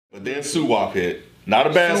But then Suwop hit. Not a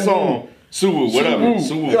bad song. Suwoo, whatever.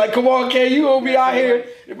 Suwoo. Like, come on, K, you gonna be out here,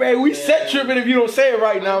 man. We set tripping if you don't say it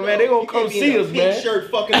right now, man. They gonna come see us, man.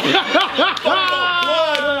 Shirt fucking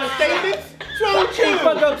blood statements. What's wrong with you?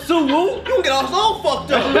 Fuck up Suwoo. You can get us all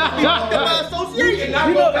fucked up. You fucked up by association.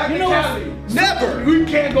 You know Cali. Never. We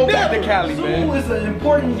can't go back to Cali, man. Suwoo is an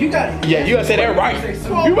important. You got. Yeah, you gotta say that right.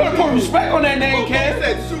 You better put respect on that name, I Ken.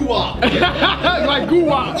 said Suwop. Like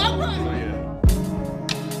Guwop.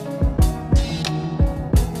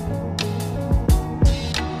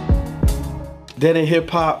 Dead in Hip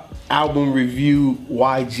Hop album review.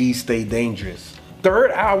 YG Stay Dangerous. Third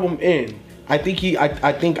album in. I think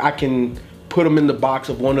I can put him in the box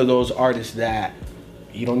of one of those artists that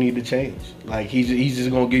he don't need to change. Like he's just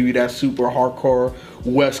gonna give you that super hardcore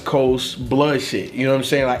West Coast blood shit. You know what I'm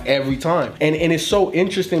saying? Like every time. And it's so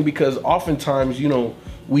interesting because oftentimes, you know,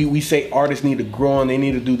 we say artists need to grow and they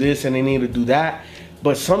need to do this and they need to do that.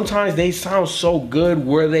 But sometimes they sound so good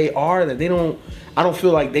where they are that I don't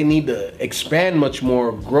feel like they need to expand much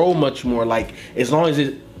more, grow much more. Like as long as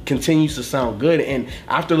it continues to sound good. And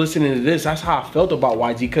after listening to this, that's how I felt about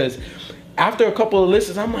YG. Because after a couple of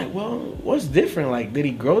listens, I'm like, well, what's different? Like, did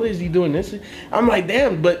he grow this? Is he doing this? I'm like,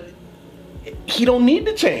 damn, but he don't need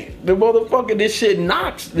to change. The motherfucker, this shit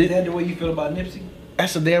knocks. Is that the way you feel about Nipsey?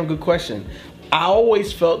 That's a damn good question. I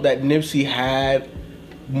always felt that Nipsey had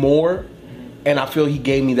more, and I feel he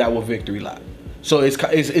gave me that with Victory Lap. So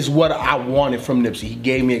it's what I wanted from Nipsey. He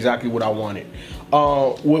gave me exactly what I wanted.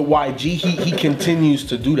 With YG, he continues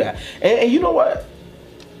to do that. And you know what?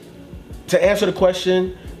 To answer the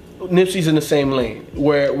question, Nipsey's in the same lane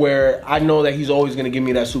where I know that he's always gonna give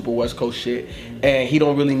me that super West Coast shit, and he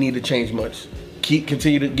don't really need to change much.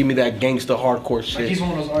 Continue to give me that gangster hardcore shit. Like he's one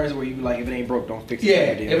of those artists where you be like, if it ain't broke, don't fix it.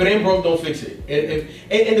 Yeah, if it ain't broke, don't fix it.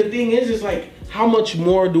 And the thing is like, how much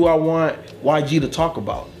more do I want YG to talk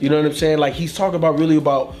about? You know what I'm saying? Like he's talking about really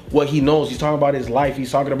about what he knows. He's talking about his life.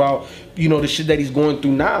 He's talking about, you know, the shit that he's going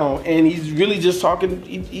through now, and he's really just talking.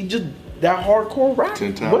 He just that hardcore rap.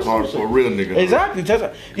 10 times harder for a real nigga. Exactly.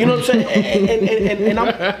 You know what I'm saying?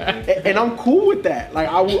 And I'm cool with that. Like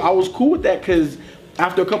I was cool with that because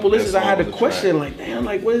after a couple listens, I had to question like, damn,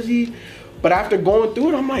 like what is he? But after going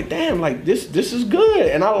through it, I'm like, damn, like this is good,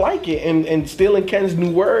 and I like it. And stealing Ken's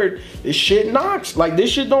new word, this shit knocks. Like this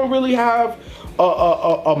shit don't really have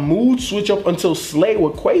a mood switch up until Slay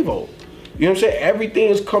with Quavo. You know what I'm saying? Everything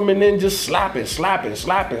is coming in just slapping.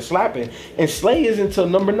 And Slay is until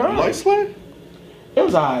number 9. You like Slay? It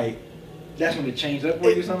was alright. That's when it changed up for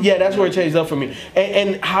you or something? Yeah, that's where it changed up for me.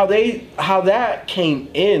 And how that came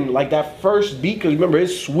in, like that first beat, because remember it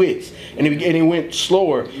switched and it went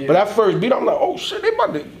slower. Yeah. But that first beat, I'm like, oh shit, they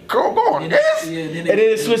about to go on this. Yeah, and then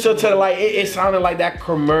it switched up to like it sounded like that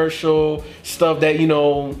commercial stuff that, you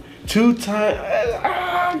know, 2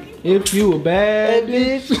 times. If you a bad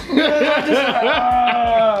bitch.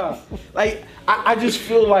 Like I just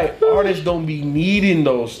feel like artists don't be needing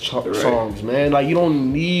those songs, man. Like you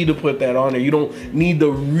don't need to put that on there. You don't need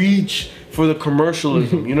the reach for the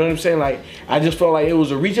commercialism. You know what I'm saying? Like I just felt like it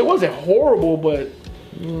was a reach. It wasn't horrible, but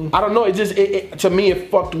I don't know. It just to me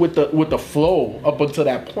it fucked with the flow up until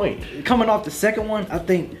that point. Coming off the second one, I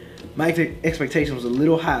think my expectation was a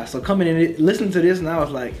little high. So coming in, listening to this, and I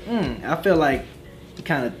was like, I feel like he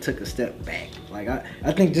kind of took a step back. Like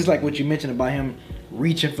I think just like what you mentioned about him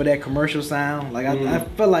reaching for that commercial sound, like I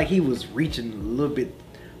felt like he was reaching a little bit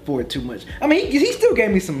for it too much. I mean, he still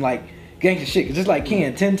gave me some like gangster shit, cause just like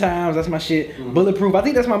Ken, 10 times, that's my shit. Bulletproof, I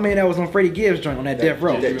think that's my man that was on Freddie Gibbs joint on that Death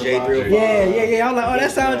Row. That J Drill. Yeah. I was like, oh,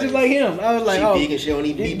 that sounds just like him. I was like, she oh, vegan, she don't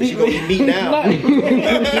eat meat, but she gonna eat meat now. I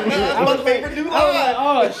was like,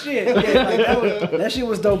 oh shit, yeah, like, that shit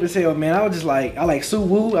was dope as hell, man. I was just like, I like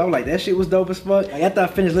Suwoo. I was like, that shit was dope as fuck. Like after I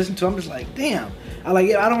finished listening to it, I'm just like, damn. I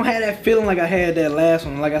don't have that feeling like I had that last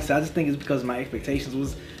one. Like I said, I just think it's because my expectations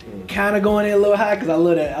was kind of going in a little high because I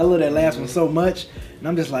love that last one so much. And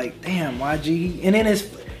I'm just like, damn, YG. And then I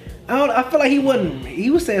feel like he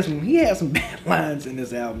had some bad lines in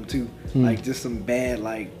this album too. Like just some bad,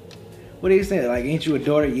 like, what did he say? Like, ain't you a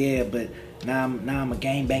daughter? Yeah, but now I'm a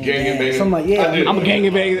gang banging dad. Something like, yeah. I'm a gang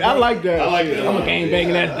banging. I like that. I'm a gang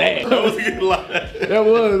banging ass dad. That was a good line. That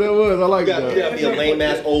was. I like that. You gotta be a lame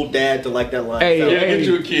ass old dad to like that line. Hey, so, Yeah, get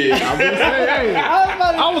you a kid. I'm just saying, hey.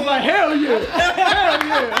 I was like, hell yeah.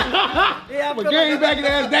 Yeah, I'm a gang banging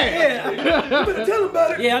ass dad. Yeah, you better tell him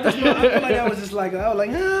about it. Yeah, I feel like that was just like, I was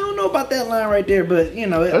like, I don't know about that line right there, but you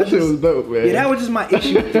know, that shit was dope, man. Yeah, that was just my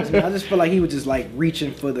issue with this, man. I just feel like he was just like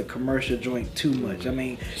reaching for the commercial joint too much. I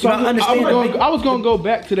mean, so I understand. I was gonna go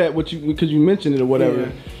back to that because you mentioned it or whatever.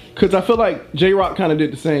 Because I feel like J Rock kind of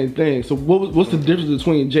did the same thing. So what's the difference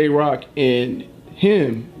between J Rock and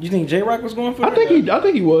him. You think J Rock was going for it? I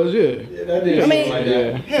think he was. Yeah. That did I mean, like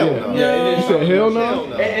that. Hell no. Yeah, You said hell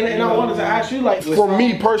no. And I wanted to ask you, like, for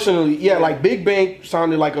me personally, yeah, like Big Bang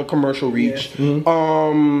sounded like a commercial reach.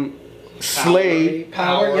 Slade,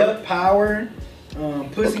 Power. Yep. Power.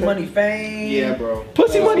 Pussy Money Fame. Yeah, bro.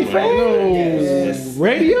 Pussy Money Fame. Yes.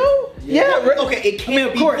 Radio. Yeah, Okay, it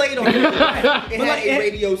can't be course. played on radio. It But had like, a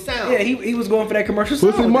radio sound. Yeah, he was going for that commercial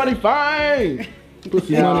Pussy sound. money fine.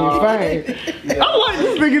 Pussy money fine. I like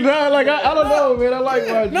this nigga down. Like I don't know, man. I like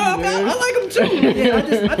YG. No, man. I like him too.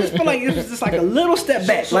 Yeah, I just feel like it was just like a little step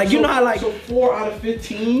back. Like, you know how like. So 4 out of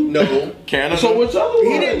 15. No. Canada. So what's other He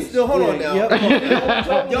ones? didn't still hold on now.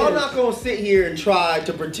 Yep. Y'all not gonna sit here and try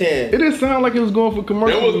to pretend. It didn't sound like it was going for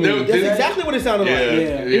commercial. That's exactly what it sounded like.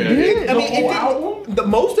 Yeah. I mean, it did, the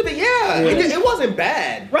most of it, yeah. It wasn't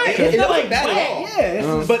bad. Right. It It's not wasn't like bad bad. at all. Yeah. It's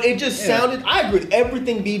just, But it just sounded, I agree with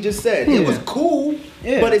everything B just said. It was cool,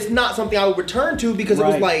 but it's not something I would return to because it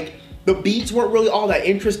was Right. like, the beats weren't really all that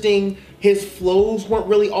interesting. His flows weren't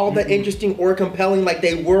really all that interesting or compelling like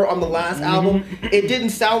they were on the last album. It didn't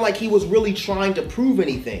sound like he was really trying to prove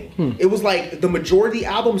anything. It was like the majority of the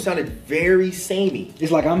album sounded very samey.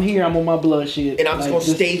 it's like I'm here. I'm on my blood shit. And I'm just like,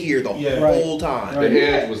 gonna stay here the whole time. The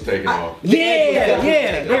edge was taken off. Yeah.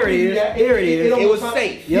 There it is. There it is. It was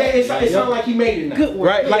safe. Yeah, it sounded like he made it now. Good work.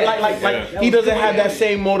 Right? Like Yeah. he doesn't have that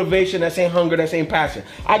same motivation, that same hunger, that same passion.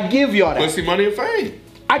 I give y'all that. Pussy money and fame.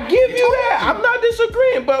 I give you that. I'm not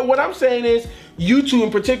disagreeing, but what I'm saying is, you two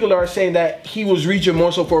in particular are saying that he was reaching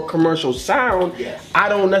more so for a commercial sound. Yes. I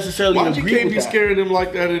don't necessarily Why you agree can't with be that. scaring them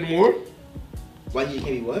like that anymore? Why you can't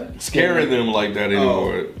be what? Scaring them like that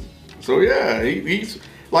anymore. So yeah, he's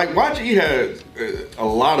like YG had a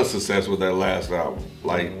lot of success with that last album.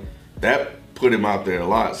 Like that put him out there a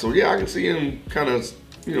lot. So yeah, I can see him kind of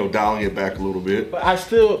dialing it back a little bit. But I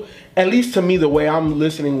still, at least to me, the way I'm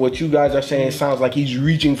listening, what you guys are saying sounds like he's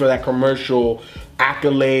reaching for that commercial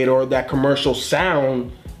accolade or that commercial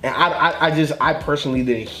sound, and I personally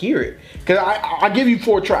didn't hear it because I give you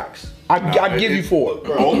 4 tracks. I give you 4.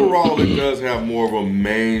 Overall, it does have more of a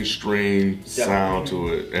mainstream sound to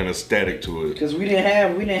it and aesthetic to it. Because we didn't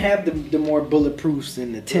have the more bulletproofs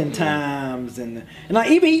and the 10 times and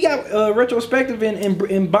like even he got retrospective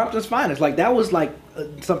in Bompton's Finest. Like that was like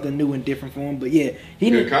something new and different for him. But yeah, he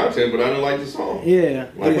Good didn't. content, but I didn't like the song. Yeah,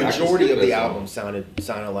 Like, The I can majority skip of the that song. album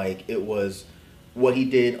sounded like it was what he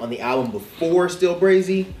did on the album before Still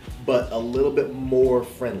Brazy, but a little bit more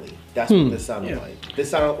friendly. That's what this sounded like. This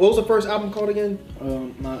sounded. What was the first album called again?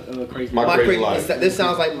 My crazy. My Crazy Life. This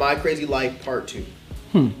sounds like My Crazy Life Part 2,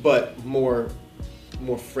 but more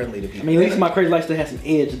friendly to people. I mean, at least my crazy life still has some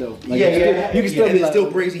edge though. Like, Yeah, you can still and be then like,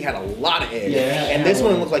 Still Brazy had a lot of edge. Yeah, and this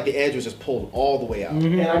one looks like the edge was just pulled all the way out.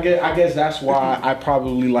 And I guess that's why I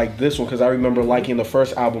probably like this one because I remember liking the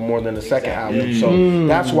first album more than the second album. So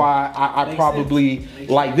that's why I probably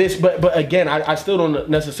like this. But again, I still don't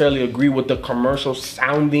necessarily agree with the commercial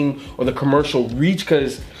sounding or the commercial reach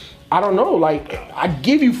because I don't know. Like I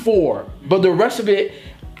give you 4, but the rest of it,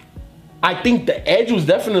 I think the edge was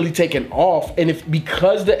definitely taken off. And if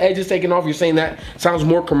because the edge is taken off, you're saying that sounds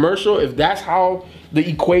more commercial. If that's how the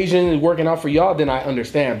equation is working out for y'all, then I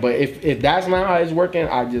understand. But if that's not how it's working,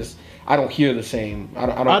 I don't hear the same.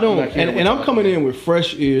 I don't. And I'm coming in with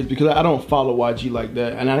fresh ears because I don't follow YG like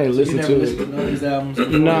that, and I didn't listen you to never it. listened to none of these albums.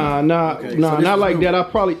 Nah, so not this like was new.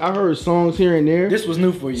 that. I heard songs here and there. This was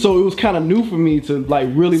new for you. So it was kind of new for me to like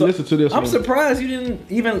really listen to this I'm one. surprised you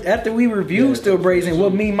didn't even after we reviewed Still Brazy and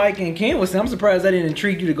what me, Mike, and Ken was saying. I'm surprised that didn't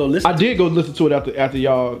intrigue you to go listen. I did go listen to it after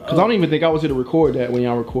y'all, because I don't even think I was here to record that when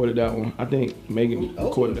y'all recorded that one. I think Megan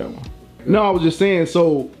recorded that one. No, I was just saying,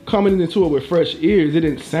 so coming into it with fresh ears, it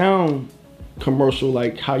didn't sound commercial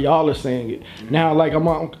like how y'all are saying it. Now, like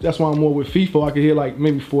that's why I'm more with FIFO. I could hear like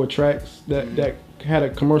maybe 4 tracks that had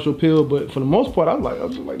a commercial appeal, but for the most part, I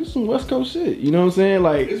was just like, this is some West Coast shit. You know what I'm saying?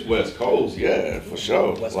 Like It's West Coast, yeah, for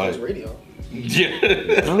sure. West Like, Coast Radio. yeah.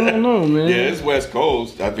 I don't know, man. Yeah, it's West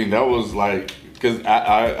Coast. I think that was like, because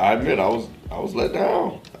I admit I was let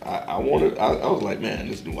down. I was like, man,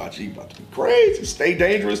 this new YG about to be crazy. Stay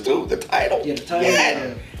Dangerous too. The title. Yeah, the title, Yeah.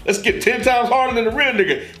 yeah. Let's get 10 times harder than the real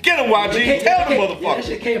nigga. Get him, YG. Tell the That motherfucker.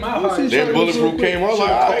 shit came out hard. Then Bulletproof came. I was like,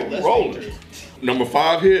 all right, we Less rolling. Dangerous. Number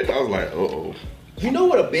 5 hit. I was like, uh-oh. You know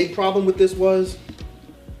what a big problem with this was?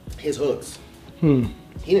 His hooks. He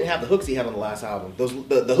didn't have the hooks he had on the last album.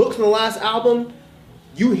 The hooks on the last album,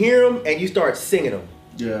 you hear them and you start singing them.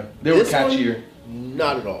 Yeah, they were This one, catchier.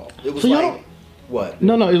 Not at all. It was So y'all- like, what?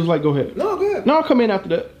 No, it was like, go ahead. No, good. No, I'll come in after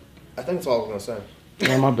that. I think that's all I was gonna say.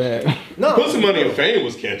 Oh, my bad. No. Pussy Money and Fame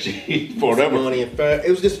was catchy for whatever. Money and Fame. It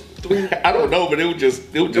was just 3. I don't know, but it was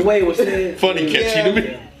just The way it was said. funny catchy to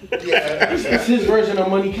me. Yeah. It's his version of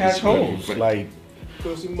Money Cash Homes. Like,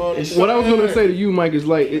 What I was gonna say to you, Mike, is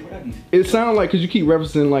like it sounds like because you keep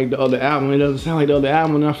referencing like the other album, it doesn't sound like the other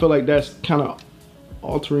album, and I feel like that's kind of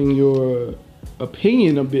altering your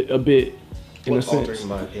opinion a bit in a sense. Altering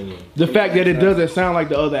my opinion? The fact that it doesn't sound like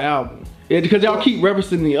the other album. Because y'all keep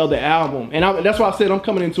referencing the other album, and that's why I said I'm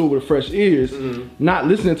coming into it with fresh ears, not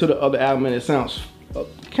listening to the other album, and it sounds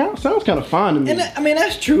kind of fine to me. And I mean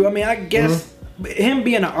that's true. I mean I guess him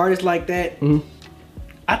being an artist like that,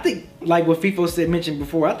 I think like what FIFO mentioned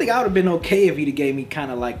before, I think I would have been okay if he'd gave me kind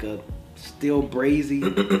of like a Still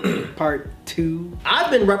Brazy part 2. I've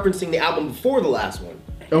been referencing the album before the last one.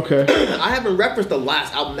 Okay. I haven't referenced the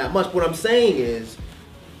last album that much. What I'm saying is,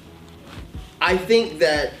 I think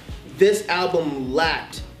that this album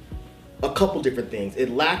lacked a couple different things. It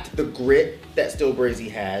lacked the grit that Still Brazy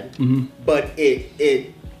had, but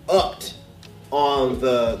it upped on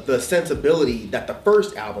the sensibility that the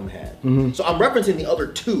first album had. So I'm referencing the other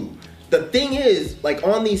two. The thing is, like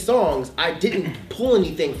on these songs, I didn't pull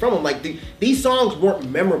anything from them. Like these songs weren't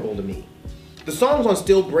memorable to me. The songs on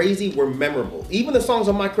Still Brazy were memorable. Even the songs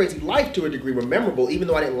on My Crazy Life to a degree were memorable, even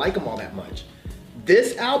though I didn't like them all that much.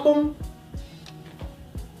 This album,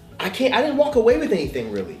 I didn't walk away with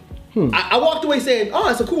anything really. I walked away saying, oh,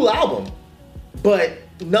 it's a cool album, but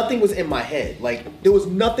nothing was in my head. Like there was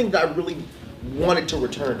nothing that I really wanted to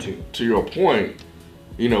return to. To your point,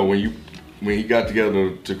 you know, when he got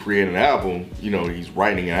together to create an album, you know, he's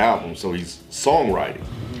writing an album, so he's songwriting.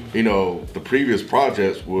 You know, the previous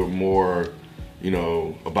projects were more, you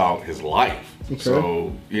know, about his life. Okay.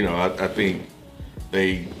 So, you know, I think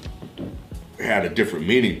they had a different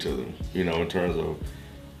meaning to them, you know, in terms of,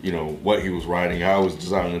 you know, what he was writing, how he was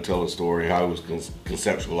designing to tell a story, how he was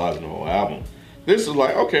conceptualizing the whole album. This is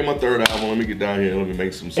like, okay, my third album, let me get down here, let me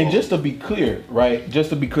make some songs. And just to be clear, right? Just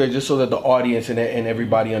so that the audience and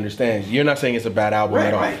everybody understands, you're not saying it's a bad album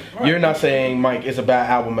at all. Right. You're not saying, Mike, it's a bad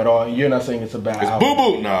album at all. You're not saying it's a bad album. It's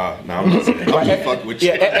boo-boo. Nah, I'm not saying I'm just fucking with you.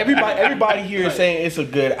 Yeah, everybody here is saying it's a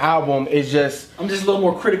good album. It's just... I'm just a little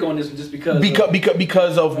more critical on this one just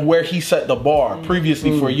because of where he set the bar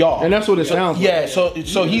previously for y'all. And that's what it sounds like. Yeah,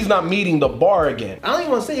 so he's not meeting the bar again. I don't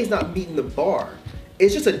even want to say he's not meeting the bar.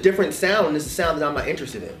 It's just a different sound, and it's a sound that I'm not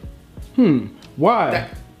interested in. Why?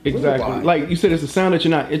 Exactly. Why? Like you said, it's a sound that you're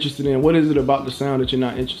not interested in. What is it about the sound that you're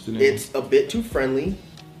not interested in? It's a bit too friendly.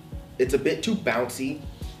 It's a bit too bouncy.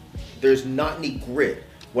 There's not any grit.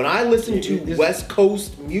 When I listen to West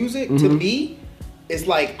Coast music, to me, it's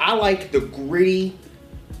like I like the gritty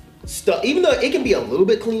stuff, even though it can be a little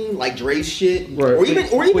bit clean, like Dre's shit, right. or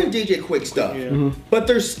even DJ Quick stuff. But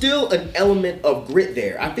there's still an element of grit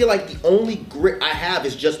there. I feel like the only grit I have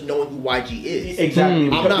is just knowing who YG is.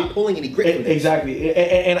 Exactly. I'm not pulling any grit from this. Exactly.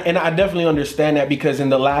 And I definitely understand that, because in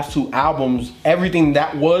the last two albums, everything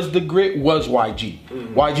that was the grit was YG.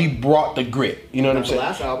 YG brought the grit. You know what I'm saying? Not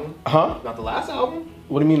the last album. Huh? Not the last album.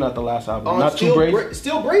 What do you mean not the last album? Not Still Brazy?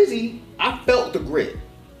 Still Brazy, I felt the grit.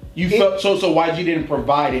 You felt so YG didn't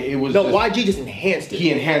provide it. It was YG just enhanced it.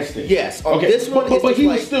 He enhanced it. Yes. On this one, but he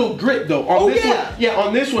was still grit though. On this one,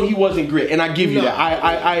 on this one he wasn't grit, and I give you that.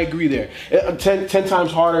 I agree there. 10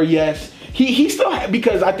 times harder. Yes. He still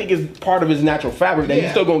because I think it's part of his natural fabric that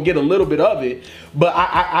he's still gonna get a little bit of it. But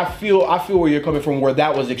I feel where you're coming from, where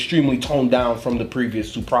that was extremely toned down from the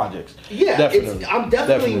previous two projects. Yeah, definitely. I'm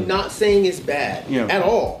definitely not saying it's bad at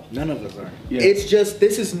all. None of us are. Yeah. It's just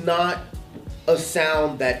this is not a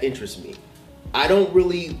sound that interests me. I don't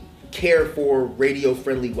really care for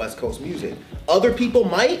radio-friendly West Coast music. Other people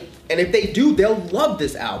might, and if they do, they'll love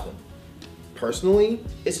this album. Personally,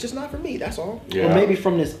 it's just not for me, that's all. Yeah. Or maybe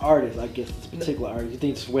from this artist, I guess, this particular artist. You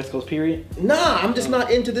think it's West Coast period? Nah, I'm just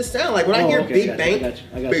not into this sound. Like when I hear Big Bang,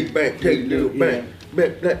 Big Bang, take little bang,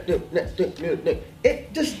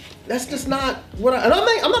 it just, that's just not what I'm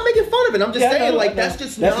not making fun of it. I'm just saying, like, that's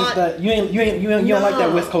just not. You don't like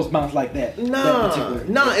that West Coast bounce like that. Nah,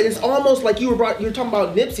 and it's almost like you were talking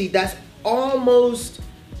about Nipsey. That's almost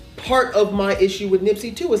part of my issue with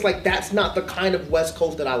Nipsey too. It's like that's not the kind of West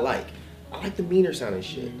Coast that I like. I like the meaner sounding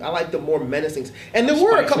shit. I like the more menacing. And there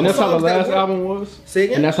were a couple songs. And that's how the last album was? Say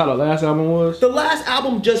again? And that's how the last album was? The last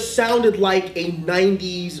album just sounded like a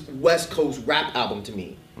 90s West Coast rap album to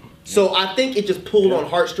me. So I think it just pulled on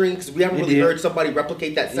heartstrings, because we haven't really heard somebody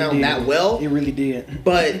replicate that sound that well. It really did.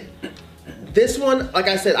 But this one, like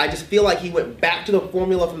I said, I just feel like he went back to the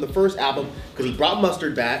formula from the first album, because he brought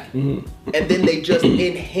Mustard back, and then they just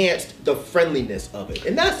enhanced the friendliness of it.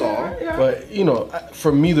 And that's all. But, you know,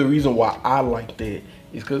 for me, the reason why I liked it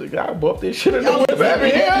It's because I buff this shit in the whip, baby.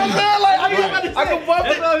 You know what I'm saying? Like, I can buff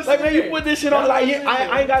it. Like, man, you put this shit on, like,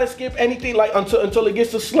 I ain't gotta skip anything, like, until it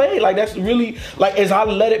gets to Slay. Like, that's really, like, as I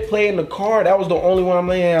let it play in the car, that was the only one I'm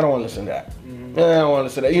like, yeah, I don't want to listen to that. Yeah, I don't want to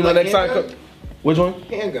listen to that. You know, next time. Which one?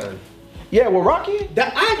 Handgun. Yeah, with Rocky?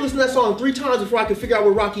 I listened to that song 3 times before I could figure out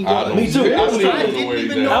where Rocky was. Me too. I didn't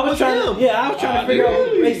even know I was trying him. to, I was trying to figure out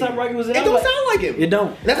what A$AP Rocky was in. It don't sound like him. It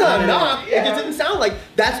don't. That's not a knock. It just didn't sound like.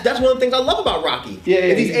 That's one of the things I love about Rocky. Yeah,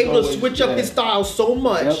 is he's able to switch up his style so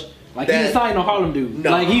much. Yep. Like he didn't sound no Harlem dude.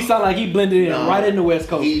 No. Like he sounded like he blended in right in the West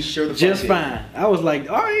Coast. He sure the fuck just did. fine. I was like,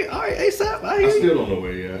 all right, A$AP. I hear I you. still don't know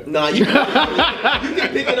where yet. Nah, you can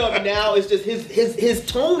pick it up now. It's just his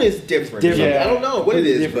tone is different. Yeah. I don't know what it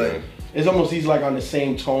is, but It's almost he's like on the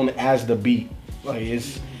same tone as the beat. Like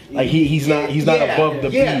it's like he's not above the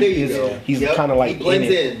beat. Yeah, there you go. He's kind of like he blends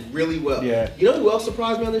in it. in really well. Yeah. You know who else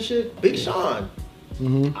surprised me on this shit? Big Sean.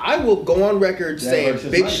 I will go on record saying verse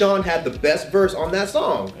is Big nice. Sean had the best verse on that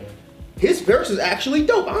song. His verse is actually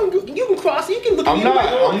dope. You can cross it. You can look at I'm me not. like,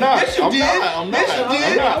 oh, I'm not. Yes, you I'm did. not. I'm Yes, not. you I'm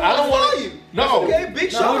did. not. I don't saw want- you. No. That's okay.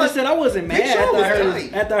 Big No, Sean. I just said I wasn't mad Big Sean was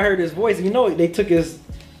tight. after I heard his voice. You know, they took his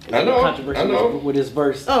I know. controversy I know. with his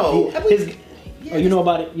verse. Oh, He- have we- his. Oh, you know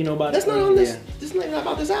about it? You know about That's it? not on this. Yeah. This is not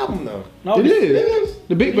about this album though. No, It is.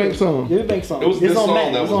 The Big Bang song. The Big Bang song. It was It's this on song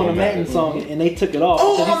Madden. that It was was on a on Madden Madden. song, and they took it off.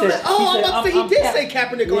 Oh, because I'm about to say he did say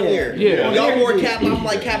Kaepernick on here. Yeah. Y'all more Cap. I'm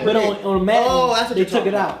like Kaepernick. But on Madden, oh, that's what they you're took talking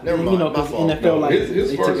it about. out. Never You mind. know, My because fault. NFL No, like his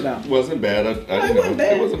they took it verse out. wasn't bad. it wasn't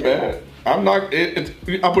bad. It wasn't bad. I'm not.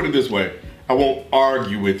 I'll put it this way. I won't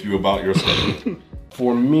argue with you about your stuff.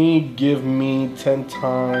 For me, give me 10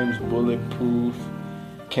 times Bulletproof.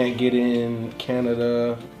 Can't get in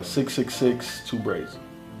Canada. 666 Two Braids.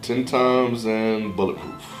 10 times and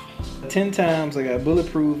Bulletproof. 10 times. I got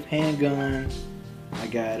Bulletproof, Handgun. I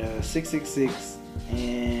got 666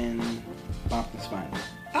 and Bompton's Final.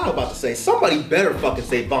 I was about to say somebody better fucking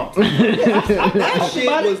say Bump. That shit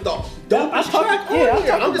was the dopest track on yeah, I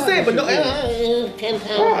here. talked I'm just about saying, but no, that 10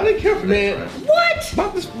 times. Oh, I didn't care for Man, that. what?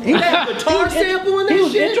 He had a guitar sample in that He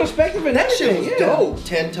was shit. introspective and That shit was everything, yeah. dope.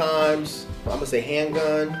 10 times. I'm gonna say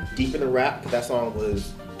Handgun, Deep in the Rap, because that song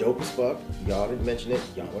was dope as fuck. Y'all didn't mention it.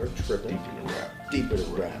 Y'all are tripping. Deep in the Rap. Deep in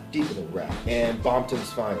the Rap. Deep in the Rap. And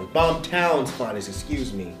Bompton's Finest. Bomptown's Finest,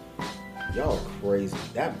 excuse me. Y'all are crazy.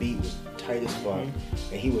 That beat was tight as fuck.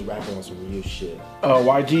 And he was rapping on some real shit.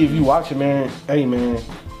 YG, if you watch it, man, hey, man.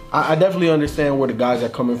 I definitely understand where the guys are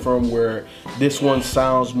coming from, where this one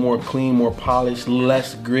sounds more clean, more polished,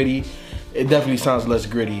 less gritty. It definitely sounds less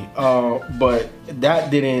gritty. But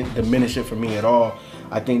that didn't diminish it for me at all.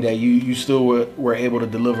 I think that you still were able to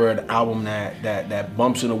deliver an album that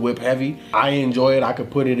bumps in the whip heavy. I enjoy it. I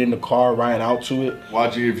could put it in the car, ride out to it.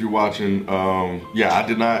 YG, if you're watching, yeah, I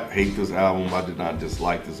did not hate this album. I did not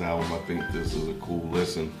dislike this album. I think this is a cool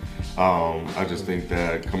listen. I just think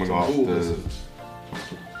that coming off cool the... listen.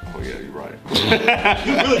 Oh yeah, you're right.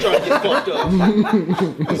 You really trying to get fucked up.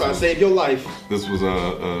 I'm trying to save your life. This was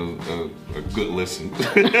a good listen.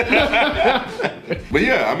 But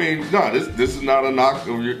yeah, I mean, no, this is not a knock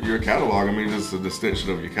of your catalog. I mean, this is an extension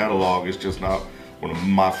of your catalog. It's just not one of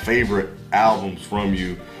my favorite albums from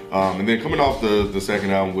you. And then coming off the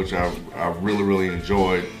second album, which I really, really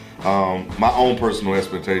enjoyed, my own personal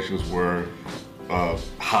expectations were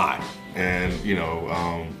high. And,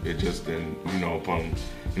 it just didn't, upon,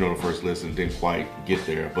 the first listen, didn't quite get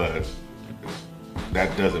there. But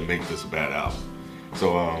that doesn't make this a bad album.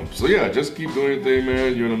 So yeah, just keep doing your thing,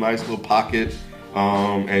 man. You're in a nice little pocket,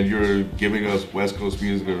 and you're giving us West Coast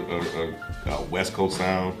music, a West Coast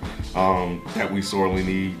sound that we sorely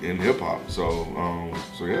need in hip hop. So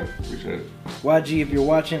yeah, appreciate it. YG, if you're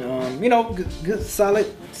watching, good solid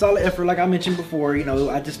effort. Like I mentioned before,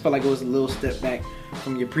 I just felt like it was a little step back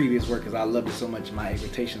from your previous work because I loved it so much. My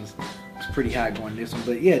expectations was pretty high going this one,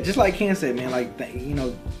 but yeah, just like Ken said, man, like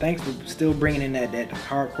thanks for still bringing in that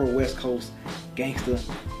hardcore West Coast gangster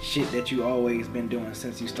shit that you always been doing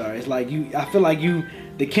since you started. It's like I feel like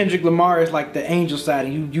the Kendrick Lamar is like the angel side,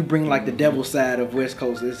 and you bring like the devil side of West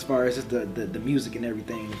Coast as far as just the music and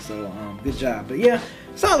everything. So good job. But yeah,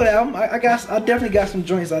 solid album. I definitely got some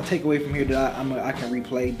joints I take away from here that I can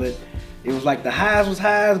replay, but it was like the highs was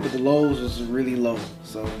highs, but the lows was really low.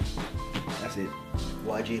 So that's it.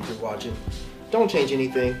 YG, if you're watching, don't change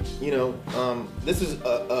anything. This is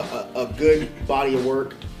a good body of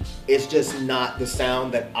work. It's just not the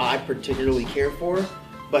sound that I particularly care for,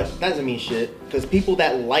 but that doesn't mean shit, because people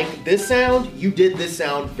that like this sound, you did this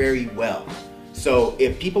sound very well. So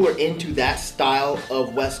if people are into that style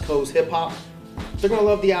of West Coast hip hop, they're gonna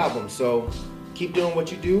love the album. So keep doing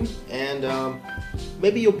what you do, and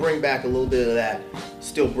maybe you'll bring back a little bit of that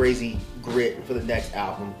still brazy grit for the next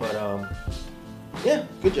album. But yeah,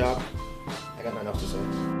 good job. I got nothing else to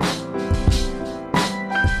say.